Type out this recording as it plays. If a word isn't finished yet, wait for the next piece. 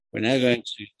We're now going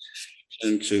to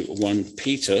turn to 1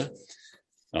 Peter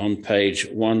on page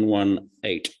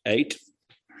 1188.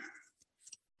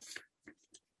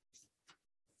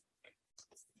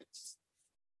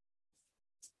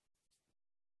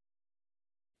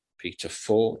 Peter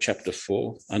 4, chapter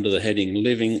 4, under the heading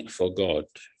Living for God.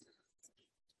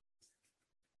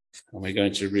 And we're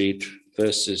going to read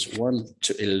verses 1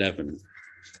 to 11.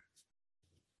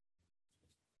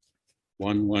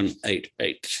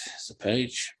 1188 is the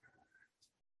page.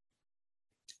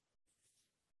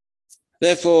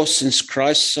 Therefore, since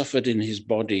Christ suffered in his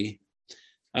body,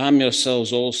 arm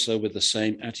yourselves also with the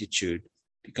same attitude,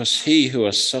 because he who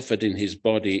has suffered in his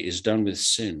body is done with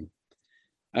sin.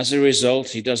 As a result,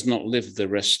 he does not live the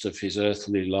rest of his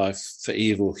earthly life for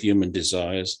evil human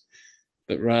desires,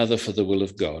 but rather for the will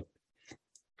of God.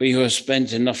 We who have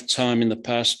spent enough time in the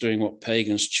past doing what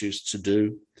pagans choose to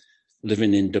do,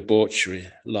 living in debauchery,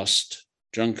 lust,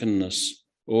 drunkenness,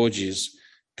 orgies,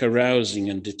 carousing,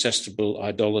 and detestable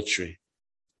idolatry.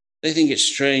 They think it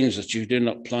strange that you do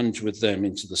not plunge with them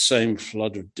into the same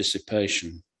flood of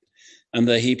dissipation, and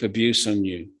they heap abuse on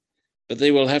you. But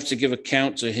they will have to give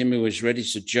account to him who is ready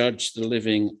to judge the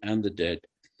living and the dead.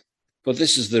 For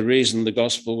this is the reason the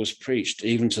gospel was preached,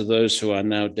 even to those who are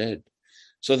now dead,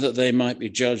 so that they might be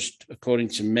judged according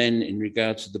to men in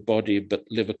regard to the body, but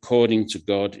live according to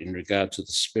God in regard to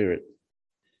the spirit.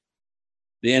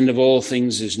 The end of all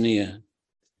things is near.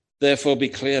 Therefore, be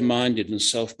clear-minded and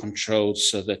self-controlled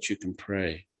so that you can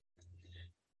pray.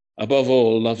 Above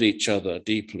all, love each other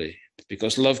deeply,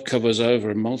 because love covers over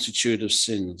a multitude of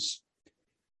sins.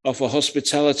 Offer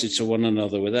hospitality to one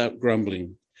another without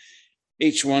grumbling.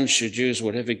 Each one should use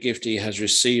whatever gift he has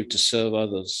received to serve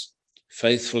others,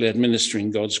 faithfully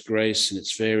administering God's grace in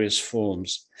its various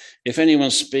forms. If anyone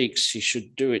speaks, he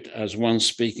should do it as one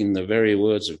speaking the very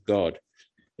words of God.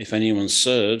 If anyone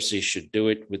serves, he should do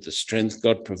it with the strength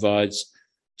God provides,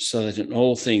 so that in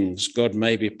all things God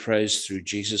may be praised through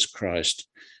Jesus Christ.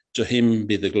 To him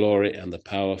be the glory and the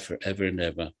power forever and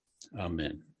ever.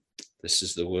 Amen. This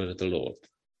is the word of the Lord.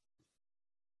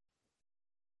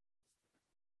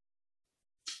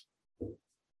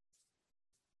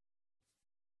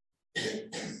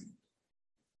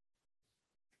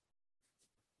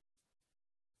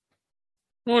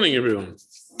 Morning, everyone.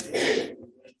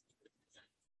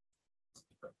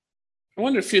 I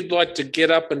wonder if you'd like to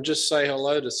get up and just say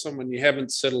hello to someone you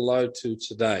haven't said hello to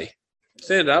today.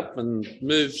 Stand up and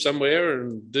move somewhere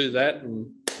and do that and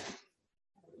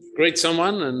greet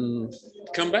someone and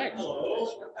come back.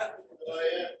 Well,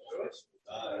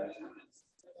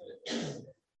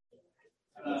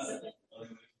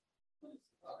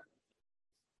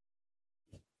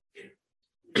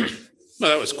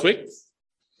 that was quick.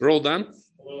 We're all done.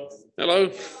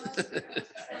 Hello.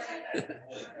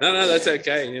 No, that's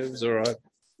okay. It was all right.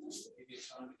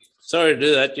 Sorry to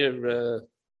do that. You've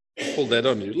pulled that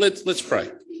on you. Let's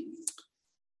pray.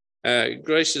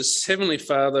 Gracious Heavenly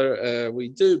Father, we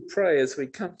do pray as we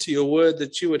come to your word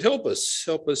that you would help us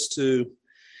to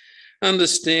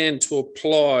understand, to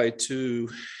apply, to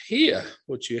hear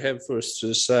what you have for us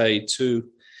to say, to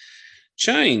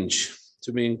change,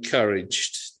 to be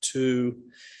encouraged, to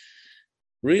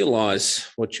realize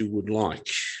what you would like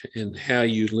and how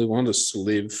you want us to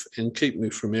live, and keep me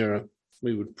from error,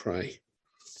 we would pray.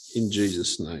 In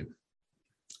Jesus' name.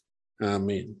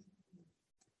 Amen.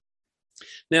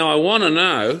 Now, I want to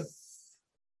know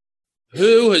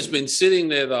who has been sitting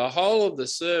there the whole of the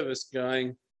service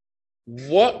going,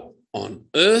 what on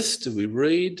earth do we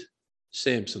read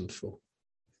Samson for?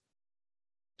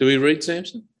 Do we read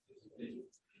Samson?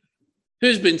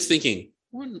 Who's been thinking,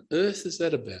 what on earth is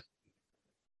that about?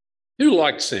 Who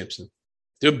likes Samson?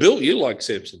 Bill, you like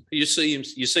Samson. You see him.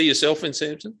 You see yourself in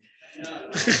Samson?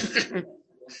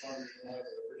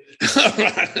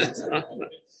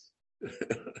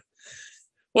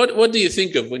 What do you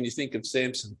think of when you think of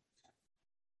Samson?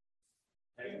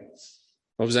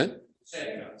 What was that?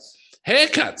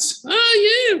 Haircuts.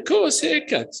 Oh yeah, of course,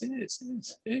 haircuts. Yes,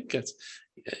 haircuts.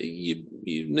 You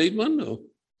need one, or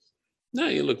no?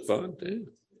 You look fine too.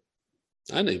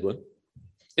 I need one.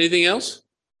 Anything else?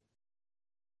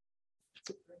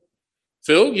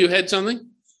 Phil, you had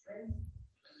something?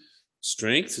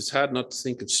 Strength. It's hard not to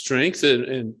think of strength.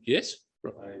 And yes?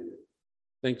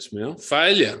 Thanks, Mel.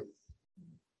 Failure.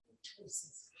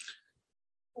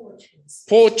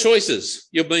 Poor choices.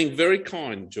 You're being very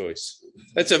kind, Joyce.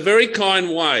 That's a very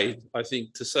kind way, I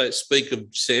think, to speak of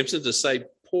Samson, to say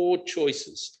poor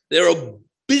choices. They're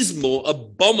abysmal,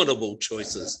 abominable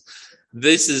choices.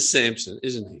 This is Samson,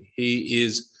 isn't he?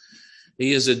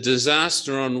 He is a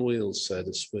disaster on wheels, so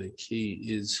to speak. He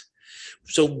is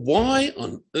So why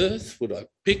on earth would I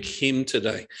pick him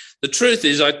today? The truth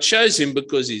is I chose him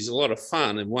because he's a lot of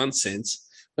fun in one sense,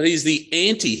 but he's the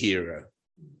anti-hero.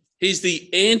 He's the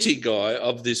anti-guy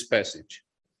of this passage.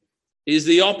 He's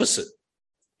the opposite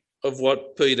of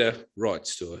what Peter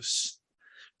writes to us.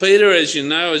 Peter, as you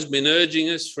know, has been urging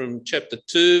us from chapter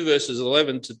 2, verses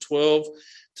 11 to 12,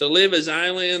 to live as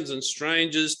aliens and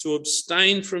strangers, to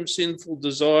abstain from sinful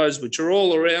desires which are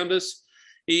all around us.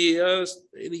 He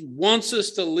wants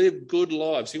us to live good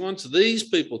lives. He wants these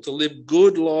people to live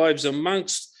good lives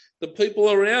amongst the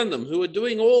people around them who are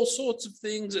doing all sorts of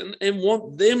things and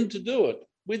want them to do it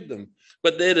with them.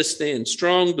 But they're to stand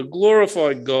strong, to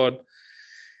glorify God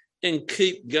and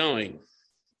keep going.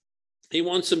 He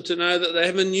wants them to know that they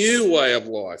have a new way of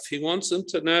life. He wants them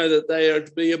to know that they are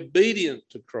to be obedient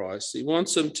to Christ. He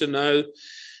wants them to know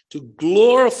to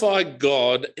glorify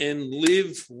God and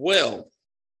live well.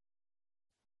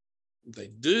 If they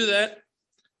do that,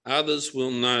 others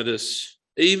will notice,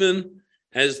 even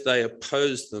as they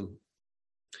oppose them.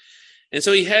 And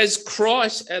so he has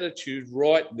Christ's attitude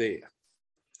right there.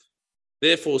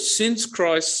 Therefore, since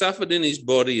Christ suffered in his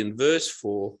body, in verse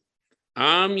 4,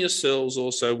 arm yourselves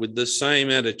also with the same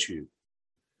attitude,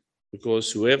 because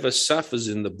whoever suffers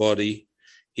in the body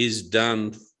is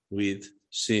done with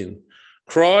sin.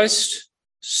 Christ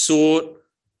sought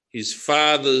his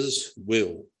Father's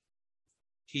will.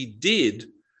 He did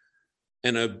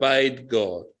and obeyed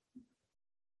God.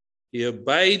 He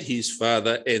obeyed his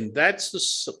Father, and that's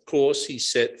the course he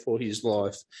set for his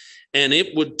life. And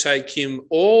it would take him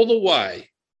all the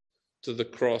way to the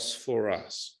cross for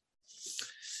us.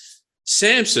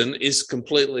 Samson is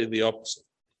completely the opposite.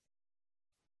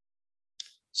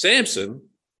 Samson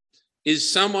is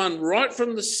someone right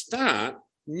from the start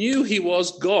knew he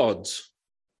was God's.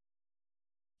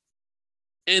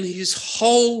 And his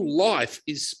whole life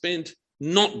is spent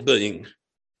not being.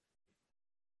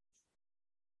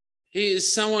 He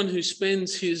is someone who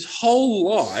spends his whole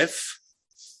life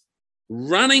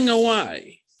running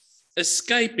away,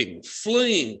 escaping,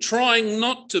 fleeing, trying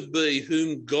not to be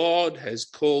whom God has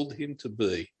called him to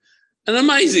be. An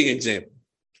amazing example.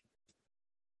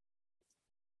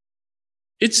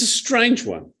 It's a strange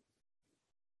one.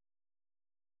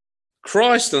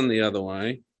 Christ, on the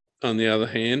other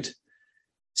hand,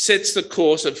 sets the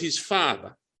course of his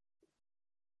Father.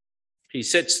 He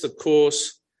sets the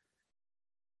course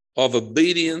of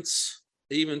obedience,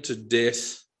 even to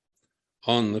death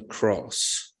on the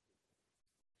cross.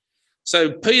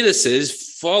 So Peter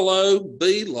says, follow,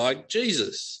 be like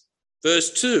Jesus.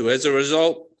 Verse 2, as a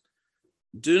result,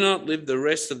 do not live the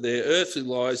rest of their earthly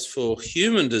lives for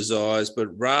human desires,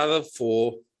 but rather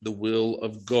for the will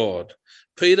of God.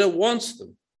 Peter wants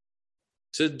them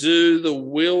to do the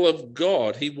will of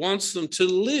God. He wants them to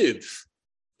live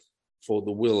for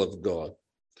the will of God.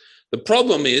 The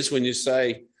problem is when you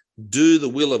say, do the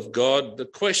will of God, the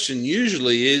question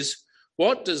usually is,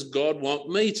 what does God want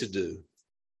me to do?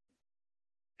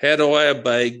 How do I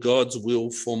obey God's will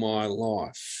for my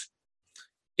life?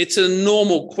 It's a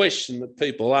normal question that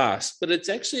people ask, but it's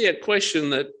actually a question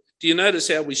that, do you notice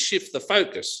how we shift the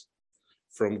focus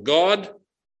from God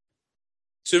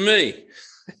to me?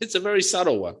 It's a very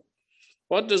subtle one.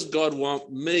 What does God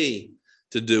want me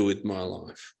to do with my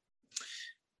life?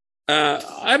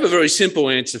 I have a very simple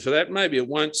answer for that. Maybe it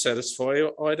won't satisfy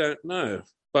you. I don't know.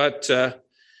 But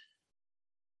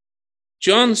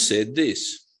John said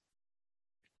this,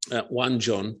 1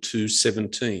 John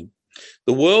 2:17.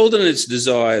 The world and its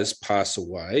desires pass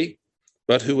away,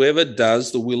 but whoever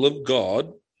does the will of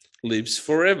God lives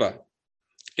forever.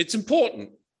 It's important.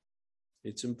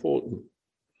 It's important.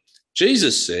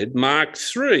 Jesus said, Mark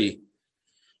 3,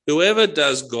 whoever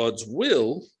does God's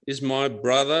will is my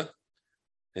brother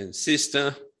and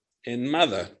sister and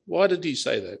mother. Why did he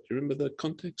say that? Do you remember the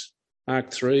context?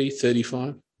 Mark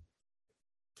 3:35.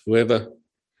 Whoever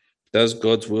does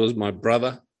God's will is my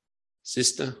brother,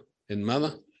 sister, and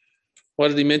mother. Why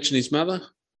did he mention his mother?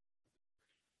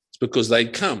 It's because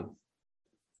they'd come.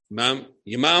 Mum,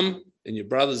 your mum and your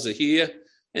brothers are here.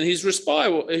 And his reply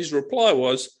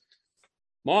was,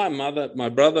 my mother, my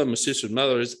brother, my sister, and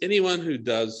mother is anyone who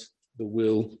does the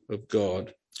will of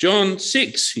God. John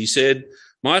 6, he said,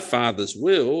 my Father's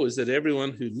will is that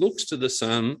everyone who looks to the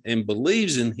Son and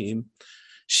believes in him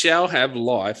shall have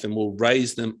life and will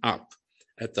raise them up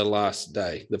at the last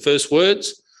day. The first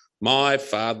words, my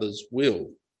Father's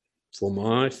will, for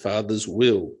my Father's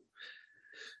will.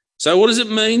 So what does it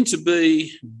mean to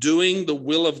be doing the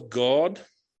will of God?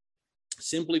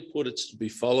 Simply put, it's to be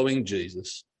following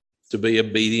Jesus, to be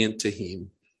obedient to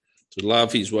him, to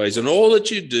love his ways. And all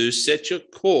that you do, set your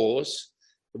course,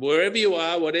 wherever you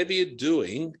are, whatever you're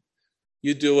doing,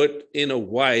 You do it in a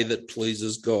way that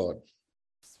pleases God.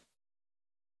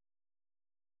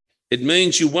 It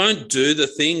means you won't do the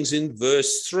things in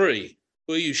verse 3.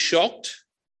 Were you shocked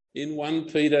in 1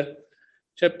 Peter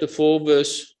chapter 4,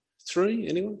 verse 3?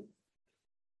 Anyone?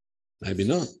 Maybe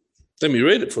not. Let me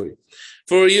read it for you.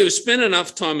 For you have spent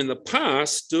enough time in the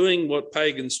past doing what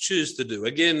pagans choose to do.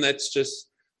 Again, that's just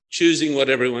choosing what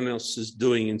everyone else is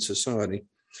doing in society.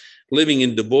 Living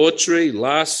in debauchery,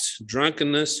 lust,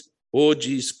 drunkenness,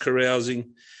 orgies,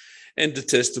 carousing, and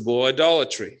detestable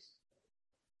idolatry.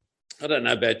 I don't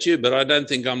know about you, but I don't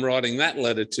think I'm writing that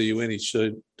letter to you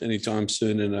anytime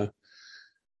soon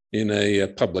in a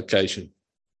publication.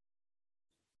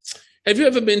 Have you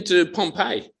ever been to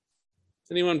Pompeii?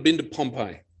 Anyone been to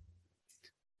Pompeii?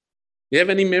 You have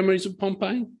any memories of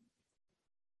Pompeii?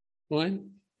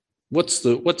 Wayne? What's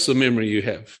the memory you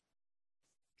have?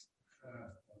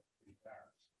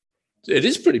 It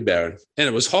is pretty barren. And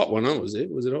it was hot when I was there.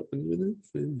 Was it hot when you were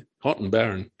there? Hot and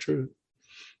barren, true.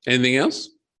 Anything else?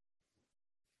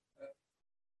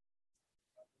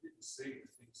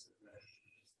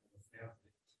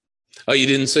 Oh, you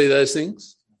didn't see those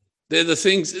things? They're the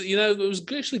things, it was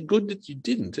actually good that you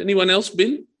didn't. Anyone else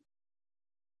been?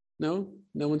 No?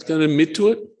 No one's going to admit to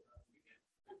it?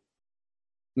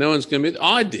 No one's going to admit.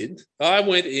 I did. I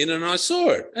went in and I saw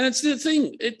it. And it's the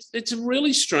thing. It's a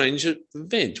really strange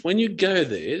event. When you go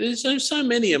there, there's so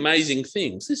many amazing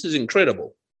things. This is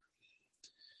incredible.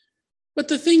 But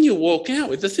the thing you walk out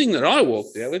with, the thing that I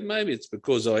walked out with, maybe it's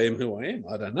because I am who I am,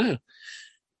 I don't know.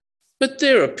 But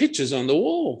there are pictures on the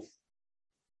wall.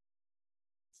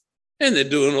 And they're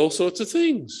doing all sorts of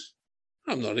things.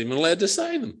 I'm not even allowed to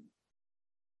say them.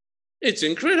 It's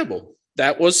incredible.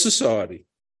 That was society.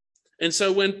 And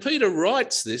so when Peter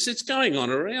writes this, it's going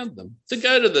on around them. To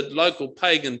go to the local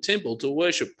pagan temple to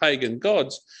worship pagan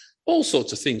gods, all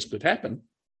sorts of things could happen.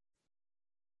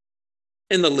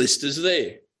 And the list is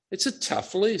there. It's a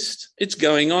tough list. It's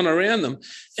going on around them.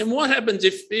 And what happens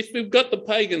if we've got the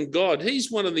pagan god?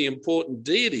 He's one of the important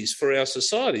deities for our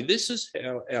society. This is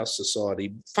how our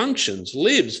society functions,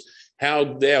 lives,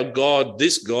 how our God,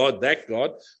 this God, that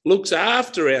God, looks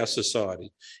after our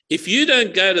society. If you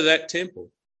don't go to that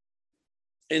temple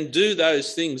and do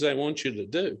those things they want you to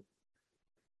do,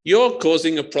 you're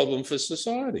causing a problem for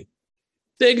society.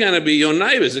 They're going to be, your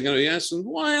neighbours are going to be asking,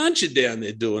 why aren't you down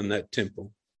there doing that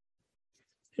temple?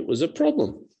 It was a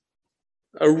problem,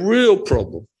 a real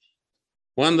problem,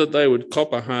 one that they would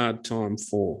cop a hard time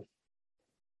for.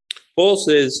 Paul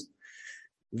says,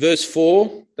 verse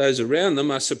 4, those around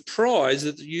them are surprised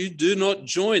that you do not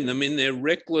join them in their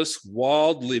reckless,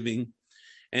 wild living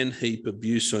and heap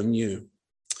abuse on you.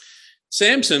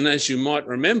 Samson, as you might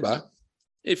remember,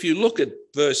 if you look at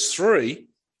verse 3,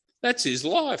 that's his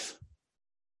life.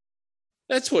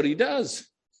 That's what he does.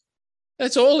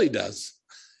 That's all he does.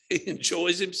 He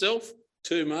enjoys himself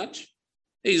too much.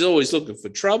 He's always looking for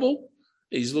trouble.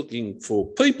 He's looking for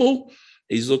people.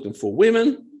 He's looking for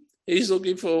women. He's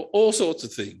looking for all sorts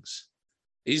of things.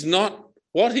 He's not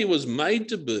what he was made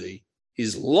to be.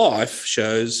 His life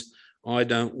shows, I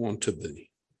don't want to be.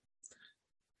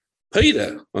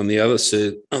 Peter, on the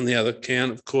other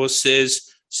count, of course, says,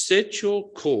 set your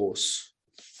course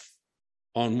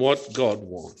on what God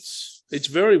wants. It's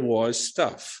very wise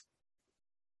stuff.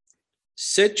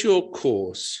 Set your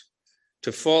course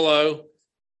to follow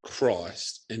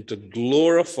Christ and to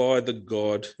glorify the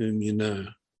God whom you know.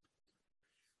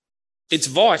 It's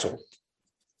vital.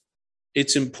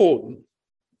 It's important.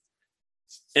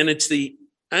 And it's the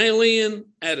alien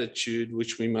attitude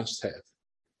which we must have,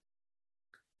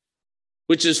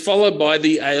 which is followed by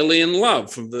the alien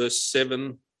love from verse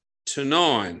 7 to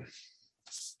 9.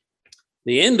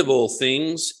 The end of all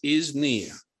things is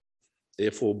near.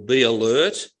 Therefore, be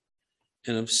alert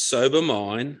and of sober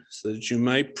mind so that you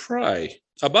may pray.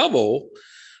 Above all,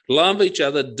 love each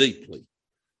other deeply,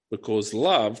 because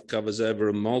love covers over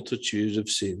a multitude of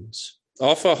sins.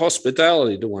 Offer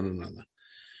hospitality to one another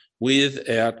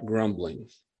without grumbling.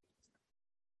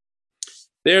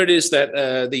 There it is,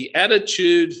 that the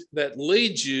attitude that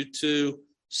leads you to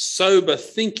sober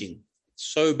thinking,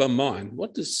 sober mind.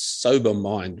 What does sober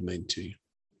mind mean to you?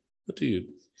 What do you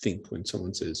think when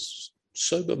someone says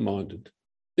sober-minded?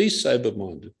 Be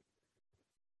sober-minded.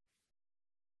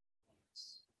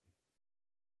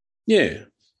 Yeah.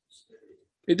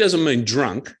 It doesn't mean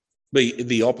drunk, be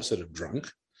the opposite of drunk,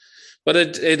 but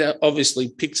it obviously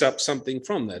picks up something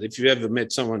from that. If you ever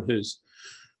met someone who's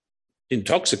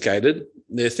intoxicated,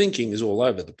 their thinking is all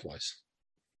over the place.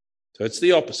 So it's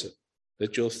the opposite,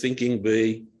 that your thinking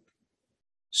be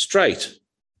straight,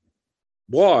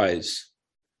 wise,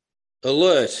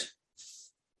 alert,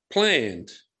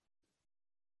 planned,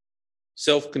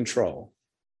 self-control.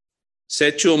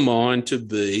 Set your mind to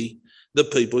be the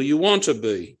people you want to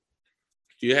be.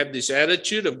 You have this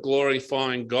attitude of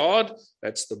glorifying God.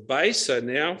 That's the base. So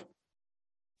now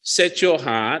set your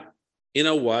heart in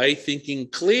a way thinking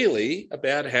clearly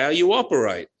about how you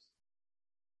operate.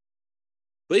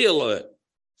 Be alert.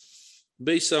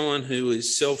 Be someone who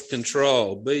is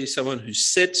self-controlled. Be someone who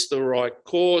sets the right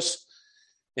course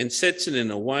and sets it in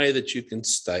a way that you can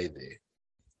stay there.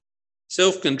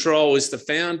 Self-control is the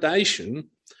foundation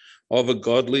of a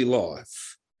godly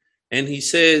life. And he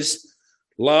says,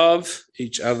 love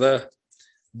each other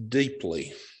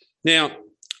deeply. Now,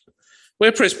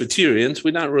 we're Presbyterians.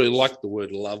 We don't really like the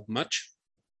word love much.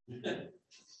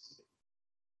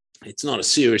 It's not a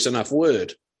serious enough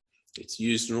word. It's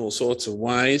used in all sorts of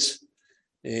ways.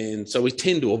 And so we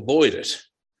tend to avoid it,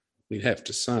 we'd have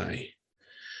to say.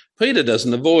 Peter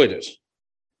doesn't avoid it.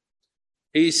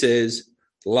 He says,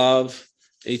 love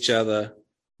each other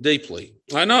deeply.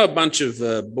 I know a bunch of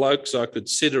blokes I could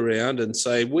sit around and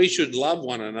say, we should love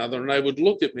one another, and they would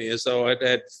look at me as though I'd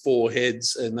had 4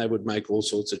 heads, and they would make all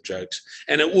sorts of jokes.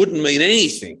 And it wouldn't mean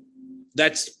anything.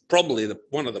 That's probably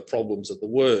one of the problems of the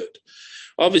word.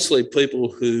 Obviously,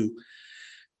 people who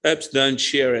perhaps don't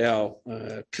share our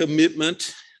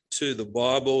commitment to the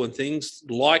Bible and things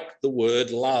like the word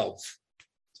love.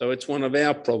 So it's one of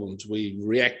our problems. We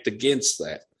react against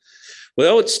that.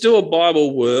 Well, it's still a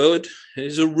Bible word.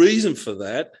 There's a reason for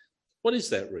that. What is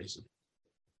that reason?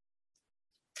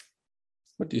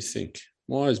 What do you think?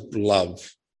 Why is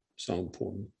love so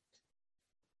important?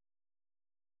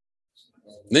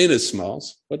 Nina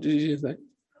smiles. What do you think?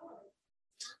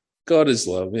 God is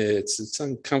love. Yeah, it's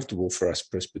uncomfortable for us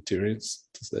Presbyterians,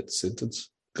 that sentence.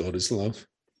 God is love.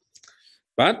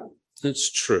 But it's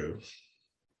true.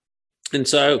 And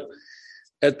so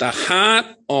at the heart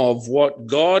of what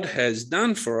God has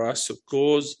done for us, of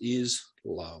course, is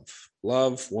love.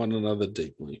 Love one another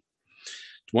deeply.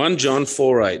 1 John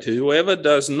 4:8, whoever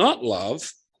does not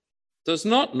love does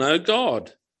not know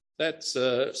God. That's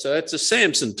a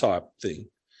Samson type thing.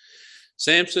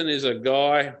 Samson is a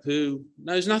guy who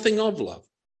knows nothing of love.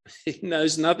 He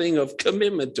knows nothing of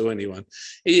commitment to anyone.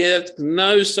 He has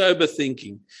no sober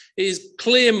thinking. He's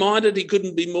clear-minded. He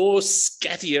couldn't be more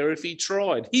scattier if he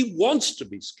tried. He wants to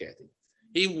be scatty.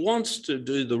 He wants to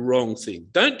do the wrong thing.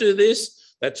 Don't do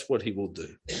this. That's what he will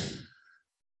do.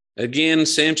 Again,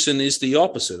 Samson is the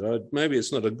opposite. Maybe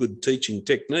it's not a good teaching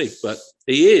technique, but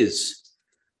he is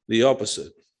the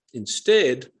opposite.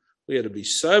 Instead, we are to be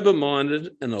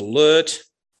sober-minded and alert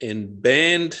and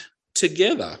band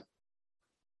together.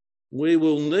 We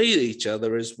will need each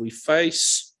other as we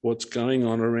face what's going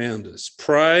on around us.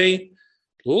 Pray,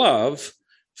 love,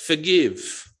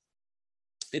 forgive.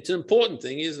 It's an important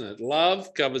thing, isn't it?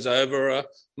 Love covers over a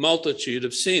multitude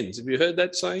of sins. Have you heard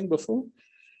that saying before?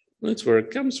 That's where it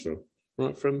comes from,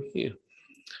 right from here.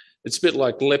 It's a bit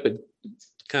like leopard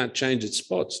can't change its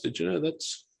spots. Did you know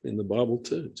that's in the Bible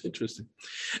too? It's interesting.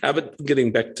 But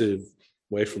getting back to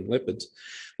away from leopards,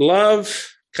 love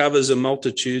covers a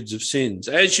multitude of sins.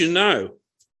 As you know,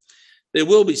 there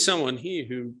will be someone here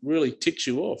who really ticks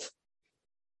you off.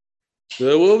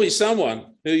 There will be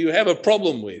someone who you have a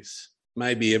problem with,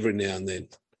 maybe every now and then,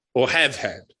 or have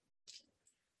had.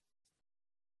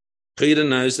 Peter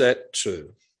knows that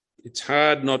too. It's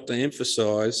hard not to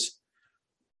emphasize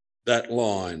that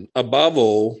line. Above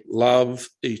all, love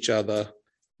each other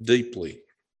deeply.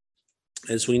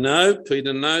 As we know,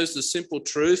 Peter knows the simple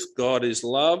truth, God is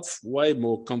love, way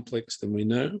more complex than we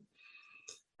know.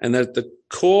 And at the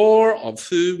core of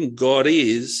whom God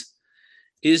is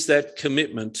that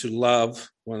commitment to love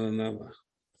one another.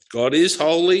 God is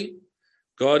holy,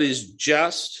 God is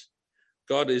just,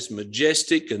 God is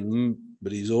majestic,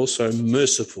 but he's also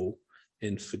merciful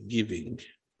and forgiving.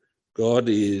 God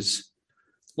is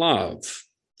love.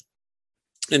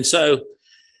 And so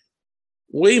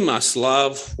we must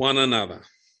love one another.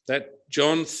 That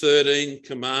John 13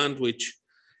 command, which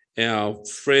our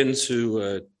friends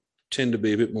who tend to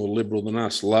be a bit more liberal than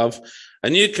us love. A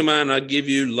new command I give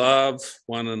you, love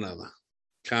one another.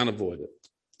 Can't avoid it.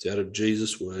 It's out of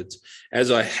Jesus' words.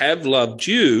 As I have loved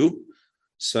you,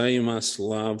 so you must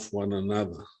love one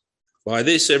another. By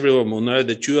this, everyone will know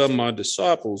that you are my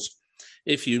disciples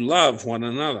if you love one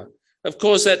another. Of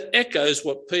course, that echoes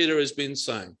what Peter has been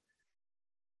saying.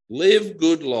 Live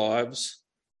good lives,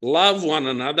 love one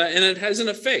another, and it has an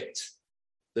effect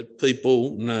that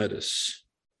people notice.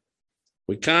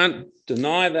 We can't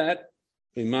deny that.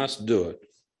 We must do it.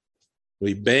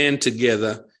 We band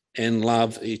together and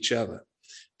love each other.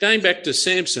 Going back to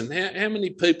Samson, how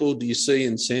many people do you see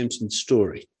in Samson's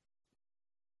story?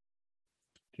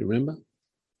 Do you remember?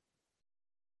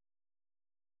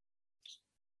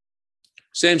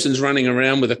 Samson's running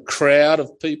around with a crowd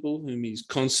of people whom he's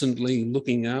constantly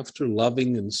looking after,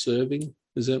 loving and serving.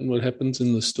 Is that what happens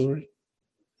in the story?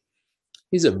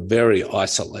 He's a very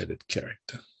isolated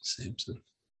character, Samson.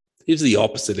 He's the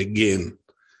opposite again.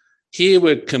 Here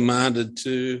we're commanded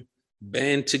to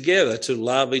band together, to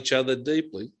love each other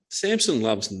deeply. Samson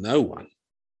loves no one.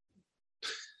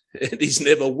 And he's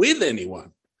never with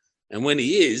anyone. And when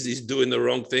he is, he's doing the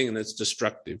wrong thing and it's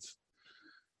destructive.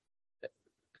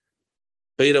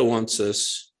 Peter wants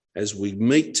us, as we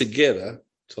meet together,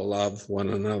 to love one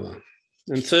another.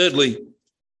 And thirdly,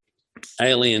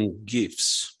 alien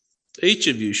gifts. Each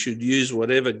of you should use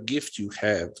whatever gift you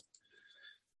have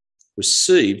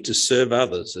received to serve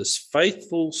others as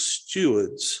faithful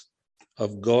stewards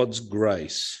of God's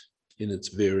grace in its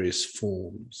various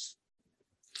forms.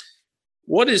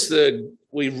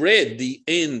 We read the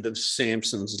end of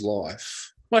Samson's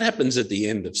life. What happens at the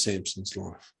end of Samson's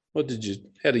life? How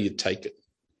do you take it?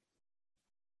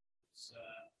 His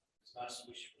last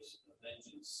wish was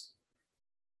vengeance.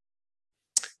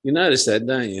 You notice that,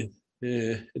 don't you?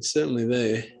 Yeah, it's certainly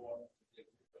there.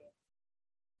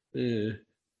 Yeah.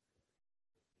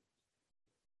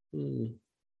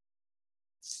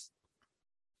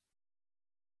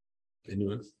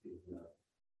 Anyone?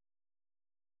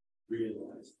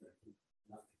 Realize that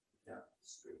nothing without the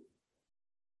street.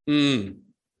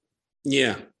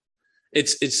 Yeah.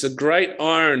 It's a great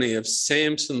irony of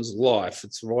Samson's life.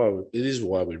 It is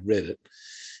why we read it,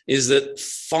 is that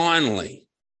finally,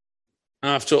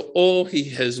 after all he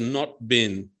has not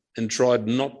been and tried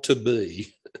not to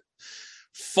be,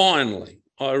 finally,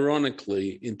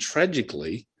 ironically and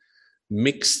tragically,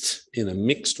 in a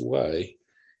mixed way,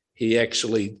 he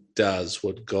actually does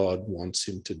what God wants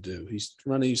him to do. He's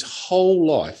run his whole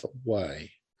life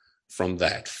away from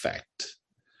that fact.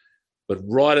 But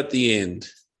right at the end,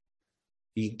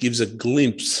 he gives a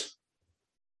glimpse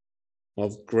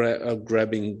of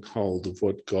grabbing hold of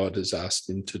what God has asked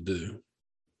him to do.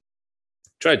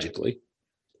 Tragically,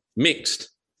 mixed,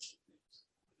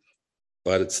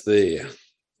 but it's there.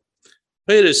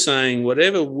 Peter's saying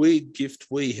whatever gift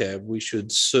we have, we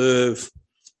should serve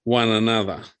one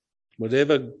another.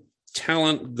 Whatever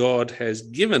talent God has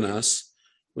given us,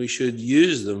 we should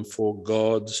use them for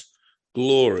God's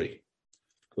glory.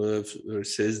 It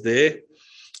says there,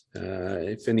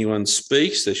 if anyone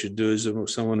speaks, they should do as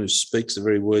someone who speaks the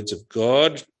very words of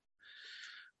God.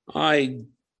 I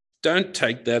don't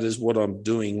take that as what I'm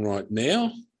doing right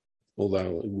now,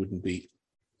 although it wouldn't be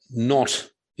not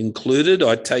included.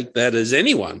 I take that as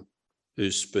anyone who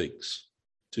speaks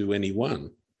to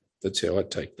anyone. That's how I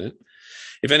take that.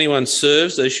 If anyone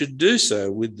serves, they should do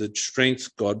so with the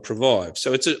strength God provides.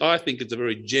 So I think it's a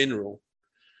very general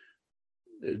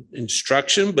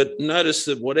instruction, but notice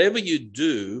that whatever you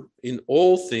do in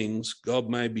all things, God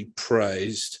may be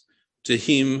praised. To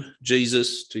him,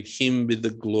 Jesus, to him be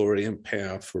the glory and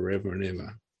power forever and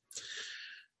ever.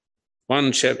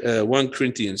 1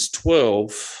 Corinthians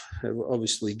 12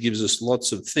 obviously gives us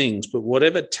lots of things, but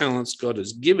whatever talents God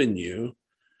has given you,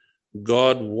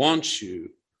 God wants you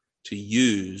to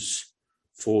use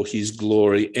for his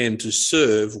glory and to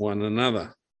serve one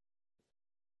another.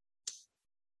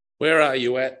 Where are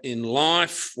you at in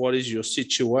life? What is your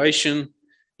situation?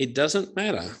 It doesn't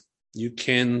matter. You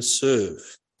can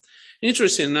serve.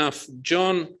 Interesting enough,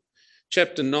 John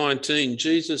chapter 19,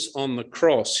 Jesus on the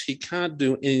cross, he can't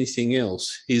do anything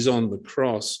else. He's on the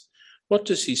cross. What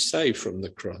does he say from the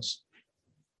cross?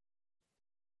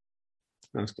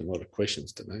 I'm asking a lot of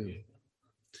questions today.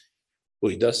 Well,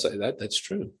 he does say that. That's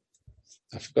true.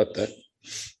 I forgot that.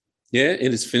 Yeah,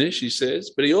 it is finished, he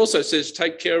says. But he also says,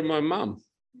 take care of my mum.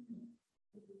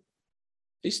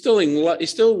 He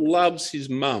still loves his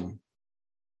mum.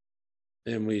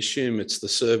 And we assume it's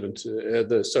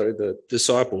the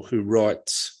disciple who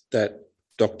writes that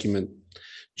document,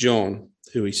 John,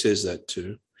 who he says that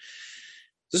to.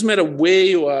 Doesn't matter where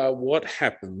you are, what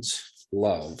happens,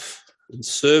 love and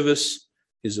service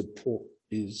is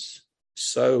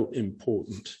so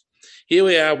important. Here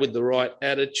we are with the right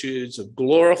attitudes of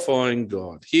glorifying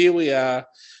God. Here we are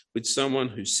with someone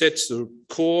who sets the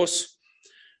course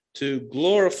to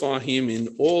glorify him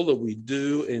in all that we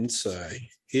do and say.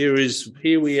 Here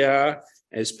we are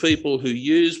as people who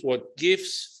use what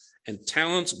gifts and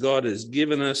talents God has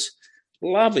given us,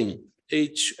 loving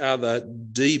each other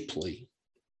deeply,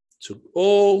 to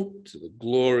the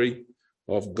glory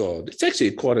of God. It's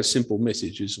actually quite a simple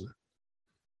message, isn't it?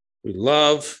 We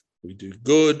love, we do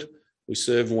good, we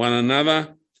serve one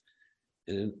another,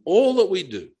 and in all that we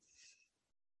do,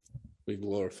 we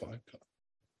glorify God.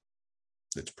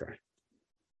 Let's pray.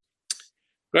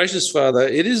 Gracious Father,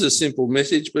 it is a simple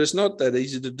message, but it's not that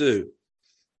easy to do.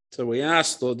 So we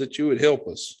ask, Lord, that you would help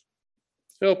us.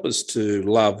 Help us to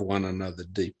love one another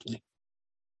deeply.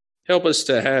 Help us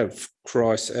to have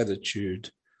Christ's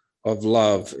attitude of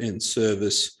love and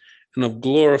service and of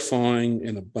glorifying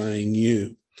and obeying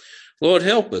you. Lord,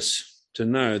 help us to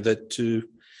know that to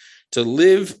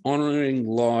live honouring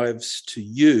lives to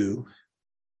you,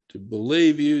 to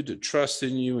believe you, to trust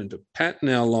in you, and to pattern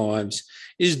our lives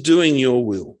is doing your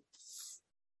will.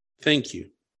 Thank you.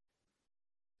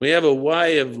 We have a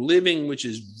way of living which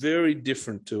is very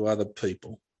different to other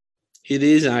people. It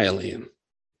is alien.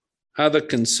 Other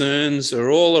concerns are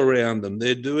all around them.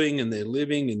 They're doing and they're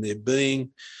living and they're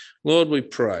being. Lord, we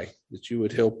pray that you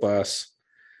would help us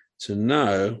to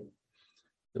know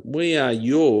that we are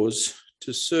yours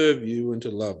to serve you and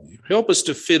to love you. Help us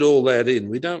to fit all that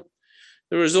in.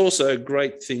 There is also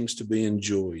great things to be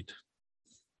enjoyed.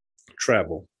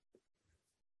 Travel,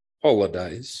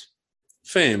 holidays,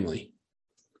 family,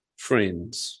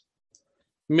 friends,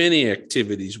 many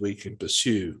activities we can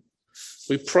pursue.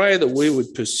 We pray that we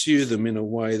would pursue them in a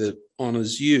way that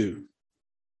honours you.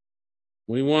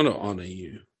 We want to honour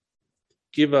you.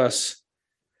 Give us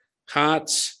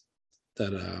hearts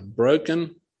that are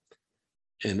broken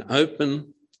and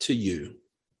open to you.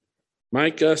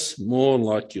 Make us more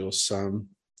like your Son,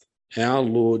 our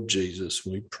Lord Jesus,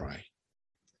 we pray.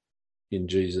 In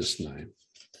Jesus' name,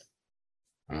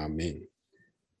 amen.